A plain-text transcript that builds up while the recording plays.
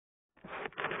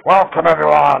Welcome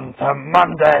everyone to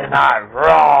Monday Night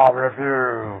Raw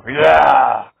review.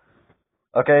 Yeah.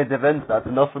 Okay, Vince, that's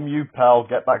enough from you, pal.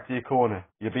 Get back to your corner.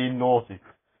 You're being naughty.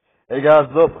 Hey guys,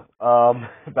 what's up?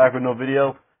 Back with another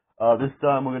video. This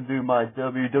time we're gonna do my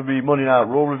WWE Monday Night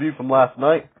Raw review from last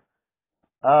night.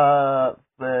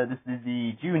 This is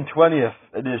the June 20th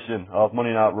edition of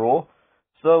Monday Night Raw.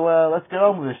 So let's get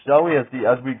on with this, shall we? As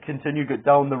we continue get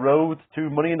down the road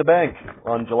to Money in the Bank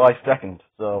on July 2nd.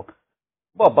 So,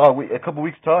 well, about a couple of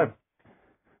weeks' time.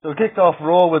 So we kicked off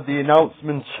Raw with the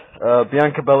announcement.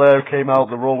 Bianca Belair came out,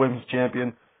 the Raw Women's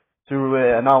Champion, to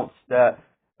announce that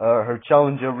her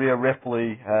challenger Rhea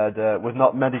Ripley was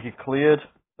not medically cleared,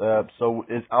 so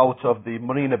is out of the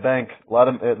Money in the Bank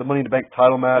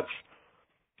title match,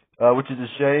 which is a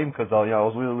shame because I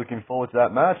was really looking forward to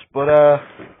that match. But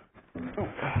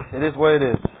it is what it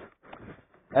is.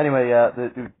 Anyway,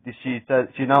 she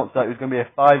announced that it was going to be a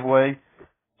 5-way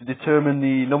to determine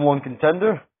the number one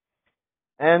contender.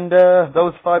 And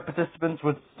those 5 participants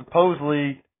would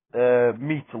supposedly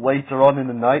meet later on in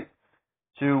the night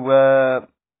to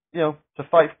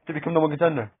fight to become number one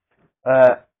contender.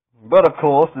 But of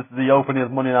course, this is the opening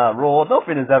of Monday Night Raw.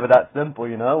 Nothing is ever that simple,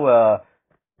 you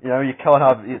can't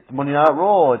have it's Monday Night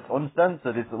Raw. It's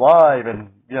uncensored. It's live, and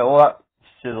all that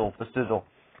sizzle for sizzle.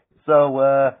 So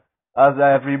as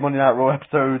every Monday Night Raw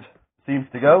episode seems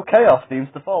to go, chaos seems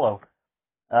to follow.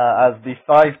 As the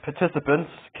 5 participants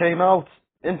came out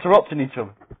interrupting each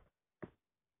other.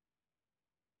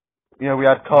 We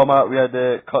had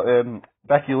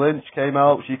Becky Lynch came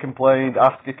out, she complained,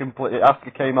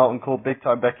 Asuka came out and called Big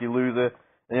Time Becky loser,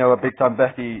 a Big Time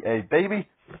Becky a baby,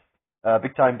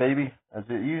 Big Time baby, as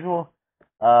usual.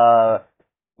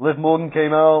 Liv Morgan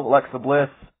came out, Alexa Bliss,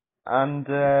 and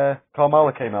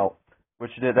Carmella came out,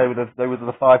 which they were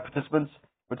the 5 participants,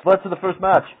 which led to the first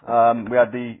match. We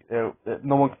had the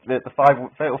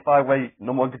fatal 5-way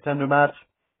number one contender match.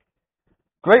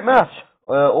 Great match,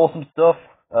 awesome stuff.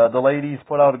 The ladies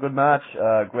put out a good match,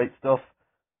 great stuff.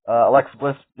 Alexa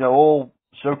Bliss, all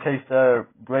showcased their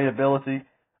great ability,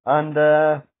 and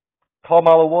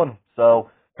Carmella won.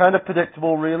 So kind of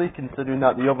predictable, really, considering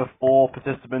that the other 4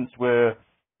 participants were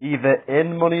either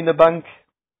in Money in the Bank,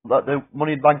 the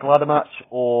Money in the Bank ladder match,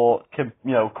 or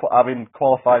having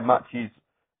qualified matches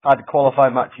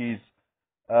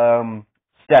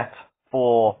set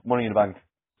for Money in the Bank.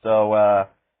 So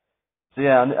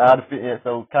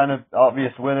so kind of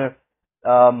obvious winner.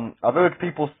 I've heard other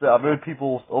people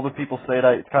say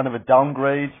that it's kind of a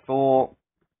downgrade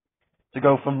to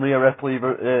go from Rhea Ripley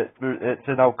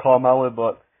to now Carmella,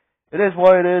 but it is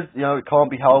what it is. It can't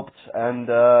be helped, and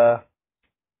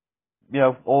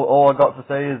all I got to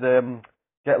say is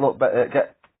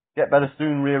get better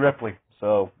soon, Rhea Ripley.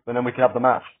 So and then we can have the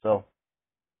match. So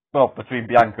between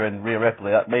Bianca and Rhea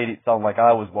Ripley, that made it sound like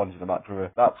I was wanting the match with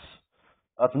her. That's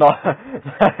not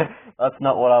that's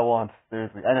not what I want,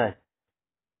 seriously. Anyway,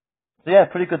 so yeah,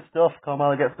 pretty good stuff.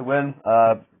 Carmella gets the win,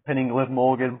 pinning Liv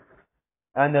Morgan,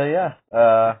 and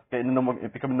becoming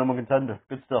number one contender.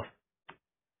 Good stuff.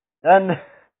 Then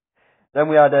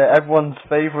we had everyone's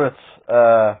favorite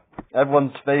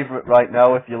right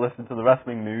now, if you listen to the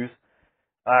wrestling news,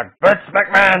 Vince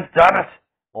McMahon, damn it,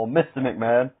 or Mr.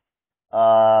 McMahon.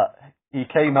 He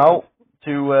came out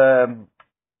to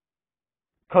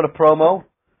cut a promo,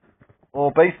 or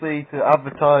basically to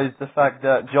advertise the fact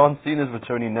that John Cena's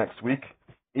returning next week,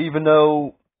 even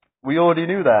though we already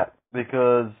knew that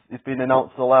because it's been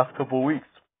announced the last couple of weeks.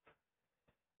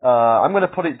 I'm gonna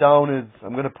put it down as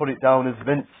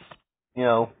Vince.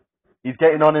 He's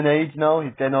getting on in age now.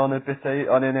 He's getting on a bit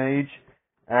on in age,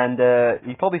 and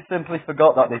he probably simply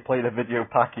forgot that they played a video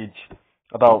package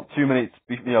about 2 minutes,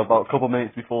 about a couple of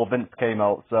minutes before Vince came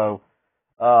out. So,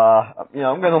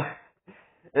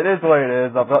 it is what it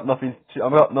is. I've got nothing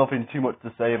too much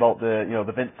to say about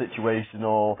the Vince situation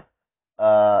or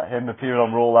him appearing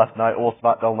on Raw last night or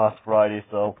SmackDown last Friday.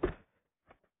 So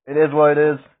it is what it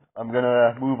is. I'm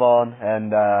gonna move on,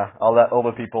 and I'll let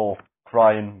other people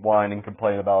cry and whine and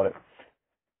complain about it.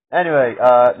 Anyway,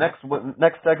 next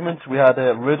segment we had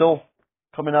Riddle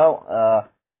coming out.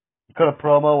 He cut a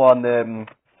promo on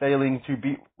failing to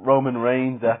beat Roman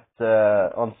Reigns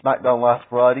on SmackDown last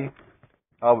Friday.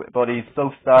 But he's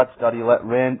so sad that he let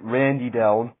Randy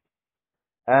down,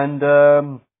 and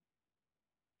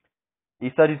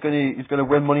he said he's going to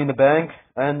win Money in the Bank,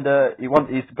 and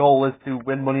his goal is to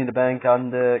win Money in the Bank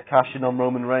and cash in on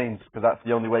Roman Reigns, because that's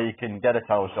the only way he can get a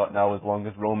title shot now, as long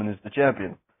as Roman is the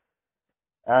champion.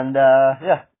 And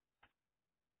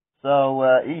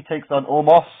so he takes on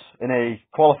Omos in a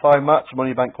qualifying match,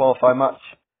 Money in the Bank qualifying match,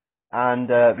 and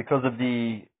because of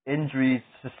the injuries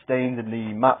sustained in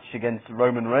the match against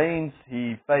Roman Reigns,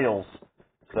 he fails.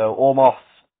 So Omos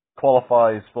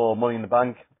qualifies for Money in the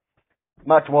Bank.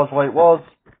 Match was what it was.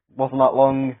 Wasn't that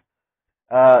long.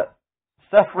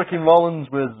 Seth freaking Rollins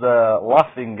was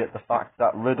laughing at the fact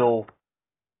that Riddle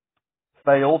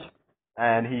failed,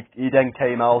 and he then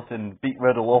came out and beat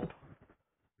Riddle up,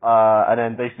 and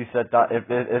then basically said that if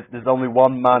there's only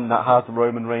one man that has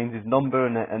Roman Reigns' number,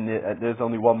 and there's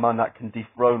only one man that can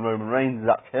dethrone Roman Reigns,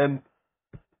 that's him.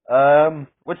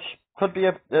 Which could be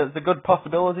a good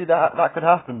possibility that could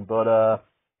happen, but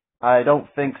I don't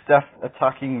think Seth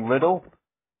attacking Riddle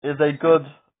is a good.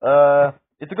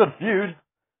 It's a good feud,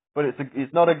 but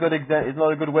it's not a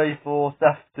good way for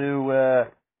Seth to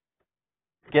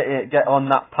get on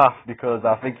that path, because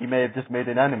I think he may have just made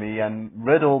an enemy, and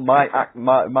Riddle might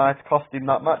cost him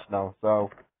that match now. So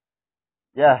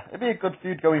yeah, it'd be a good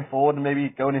feud going forward, and maybe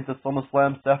going into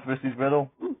SummerSlam, Seth versus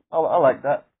Riddle. I like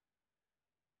that.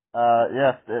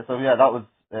 Yeah. So yeah, that was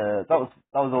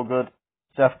all good.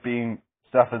 Seth being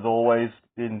Seth as always,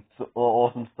 being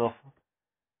awesome stuff.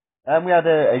 And we had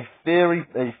a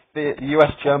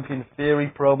US champion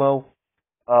Theory promo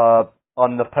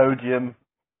on the podium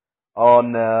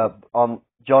on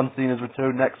John Cena's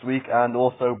return next week, and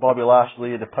also Bobby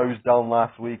Lashley had opposed down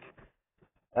last week,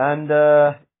 and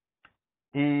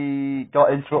he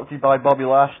got interrupted by Bobby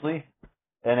Lashley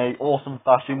in a awesome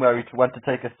fashion where he went to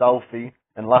take a selfie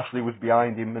and Lashley was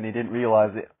behind him and he didn't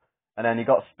realise it, and then he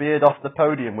got speared off the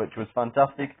podium, which was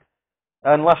fantastic.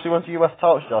 And Lashley went to US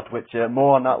title shot, which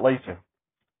more on that later.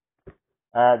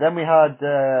 Then we had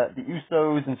the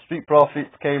Usos and Street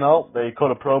Profits came out. They cut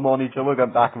a promo on each other,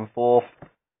 went back and forth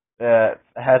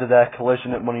ahead of their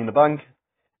collision at Money in the Bank.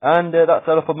 And that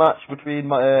set up a match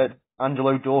between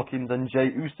Angelo Dawkins and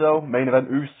Jey Uso, main event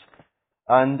Us.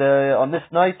 And on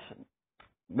this night,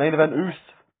 main event Us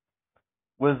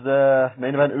was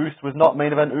not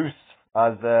main event Us,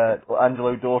 as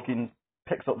Angelo Dawkins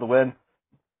picks up the win.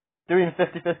 Doing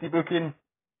 50-50 booking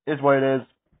is what it is.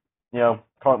 You know,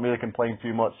 can't really complain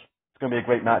too much. It's going to be a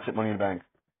great match at Money in the Bank.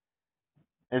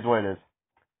 Is what it is.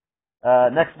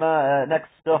 Next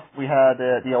stuff, we had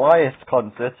the Elias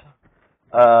concert.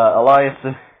 Elias,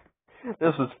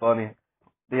 this was funny.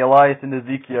 The Elias and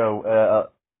Ezekiel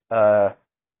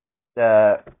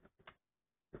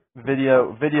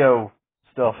video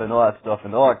stuff and all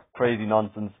that crazy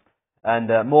nonsense.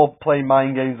 And more playing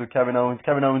mind games with Kevin Owens.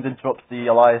 Kevin Owens interrupts the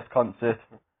Elias concert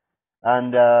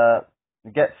and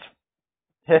gets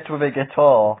hit with a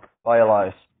guitar by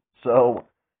Elias. So,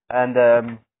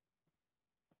 and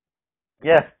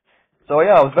yeah. So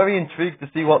yeah, I was very intrigued to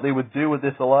see what they would do with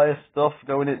this Elias stuff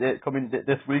coming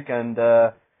this week, and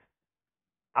I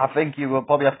think you will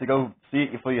probably have to go see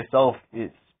it for yourself.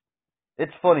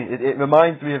 It's funny. It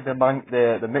reminds me of the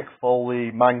Mick Foley,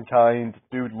 Mankind,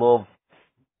 Dude Love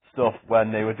stuff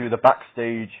when they would do the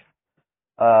backstage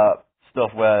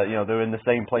stuff where, you know, they're in the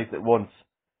same place at once.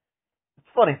 It's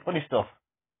funny stuff.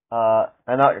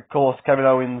 And that, of course, Kevin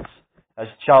Owens has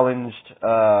challenged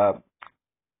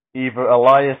either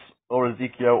Elias or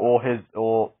Ezekiel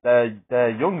or their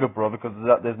younger brother, because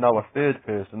there's now a third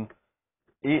person,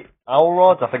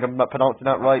 Alrod, I think I'm pronouncing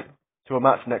that right, to a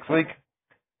match next week,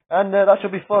 and that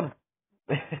should be fun.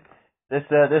 This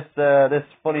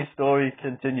funny story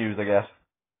continues, I guess.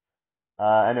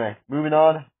 Anyway, moving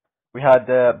on, we had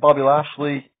Bobby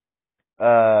Lashley.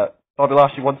 Bobby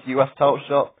Lashley wants the US title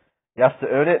shot. He has to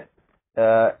earn it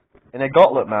in a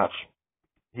gauntlet match.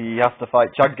 He has to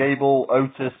fight Chad Gable,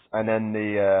 Otis, and then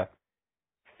the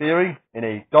Theory in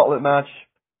a gauntlet match,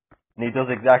 and he does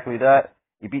exactly that.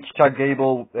 He beats Chad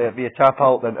Gable via tap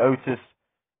out, then Otis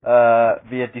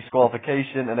via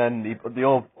disqualification, and then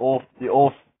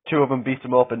all two of them beat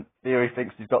him up, and Theory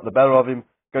thinks he's got the better of him,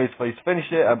 goes for his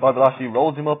finisher, and Bobby Lashley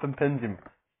rolls him up and pins him.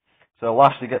 So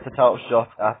Lashley gets a title shot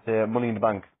at Money in the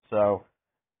Bank. So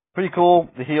pretty cool.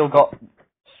 The heel got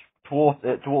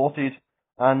thwarted,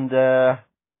 and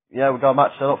yeah, we got a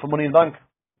match set up for Money in the Bank,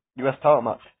 US title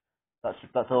match.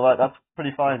 That's all right. That's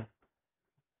pretty fine.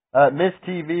 Miz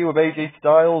TV with AJ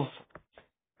Styles.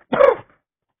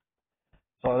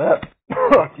 Sorry that.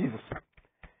 Oh, Jesus.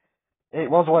 It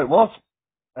was what it was.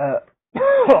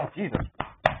 Oh, Jesus.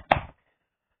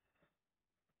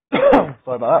 Sorry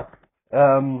about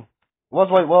that. Was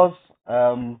what it was.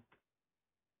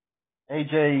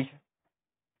 AJ.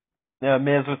 Yeah,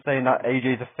 Miz was saying that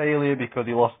AJ's a failure because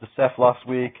he lost to Seth last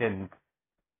week, and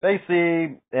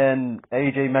basically, and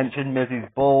AJ mentioned Mizzy's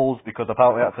balls, because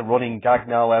apparently that's a running gag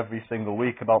now every single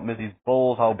week about Mizzy's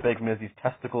balls, how big Mizzy's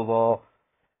testicles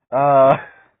are.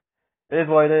 Here's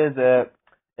what it is.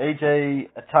 AJ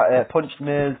punched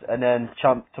Miz, and then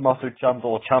Tommaso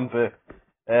Ciampa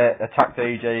attacked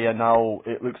AJ, and now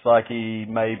it looks like he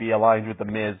may be aligned with the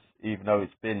Miz, even though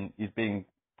he's been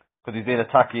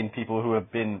attacking people who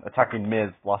have been attacking Miz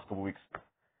the last couple of weeks,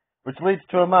 which leads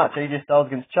to a match: AJ Styles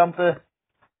against Ciampa.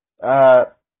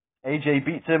 AJ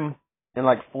beats him in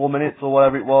like 4 minutes or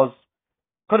whatever it was.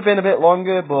 Could have been a bit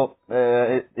longer, but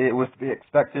it was to be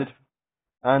expected.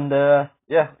 And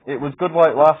yeah, it was good while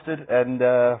it lasted, and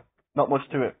not much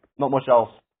to it, not much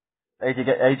else.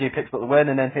 AJ picks up the win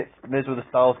and then hits Miz with a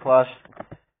Styles Clash,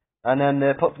 and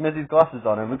then puts Miz's glasses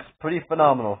on and looks pretty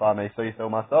phenomenal, if I may say so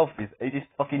myself. He's AJ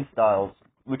fucking Styles,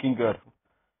 looking good.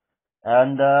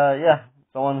 And yeah,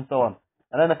 so on and so on.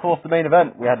 And then, of course, the main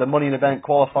event. We had the Money in the Bank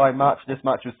qualifying match. This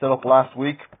match was set up last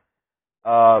week.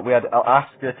 We had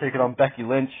Asuka taking on Becky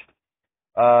Lynch.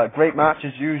 Great match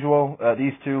as usual.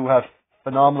 These two have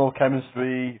phenomenal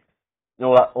chemistry.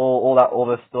 All that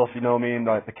other stuff, you know what I mean?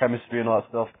 Like the chemistry and all that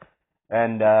stuff.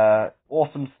 And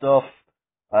awesome stuff.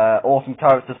 Awesome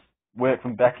character work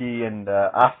from Becky and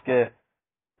Asuka.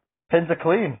 Pins are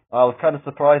clean. I was kind of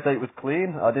surprised that it was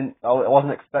clean. I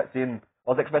wasn't expecting. I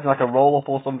was expecting like a roll up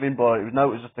or something, but it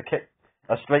was just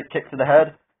a straight kick to the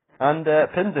head, and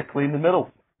pins are clean in the middle.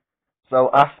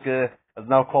 So Asuka has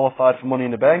now qualified for Money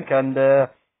in the Bank, and the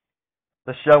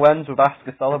show ends with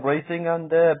Asuka celebrating,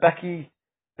 and Becky,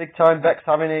 big time Beck's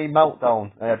having a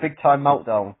meltdown, big time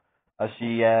meltdown, as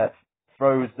she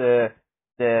throws the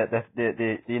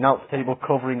announce table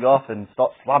covering off and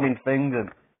starts slamming things and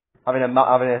having a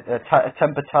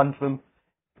temper tantrum,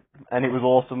 and it was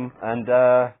awesome. And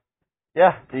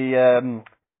yeah, the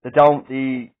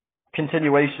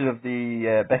continuation of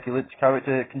the Becky Lynch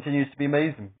character continues to be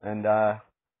amazing, and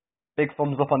big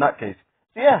thumbs up on that case.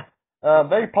 So yeah,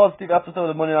 very positive episode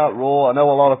of Monday Night Raw. I know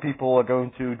a lot of people are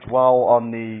going to dwell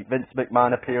on the Vince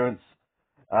McMahon appearance.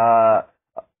 For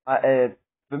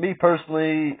me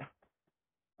personally,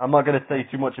 I'm not going to say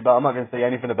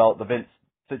anything about the Vince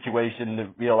situation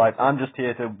in real life. I'm just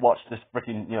here to watch this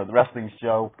freaking, the wrestling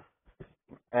show,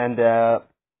 and I'm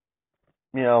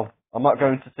not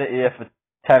going to sit here for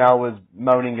 10 hours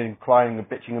moaning and crying and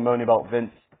bitching and moaning about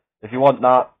Vince. If you want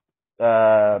that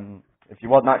kind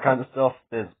of stuff,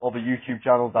 there's other YouTube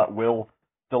channels that will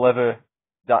deliver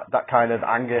that kind of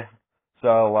anger.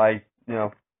 So it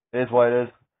is what it is.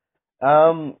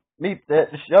 The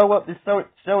show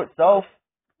itself,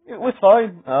 it was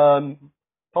fine.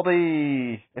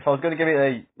 Probably if I was going to give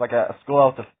it a score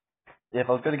out of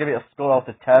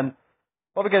 10,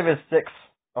 probably give it a 6.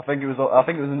 I think it was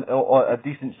a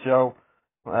decent show.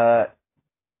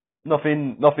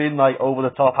 Nothing like over the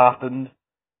top happened.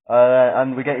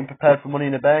 And we're getting prepared for Money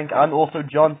in the Bank, and also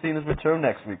John Cena's return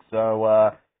next week.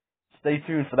 So stay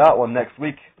tuned for that one next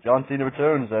week. John Cena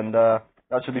returns, and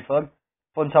that should be fun.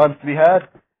 Fun times to be had.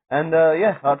 And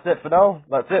yeah, that's it for now.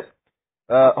 That's it.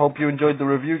 Hope you enjoyed the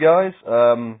review, guys.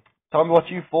 Tell me what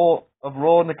you thought of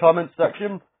Raw in the comments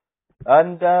section,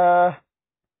 and I'll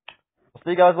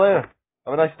see you guys later.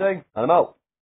 Have a nice day, and I'm out.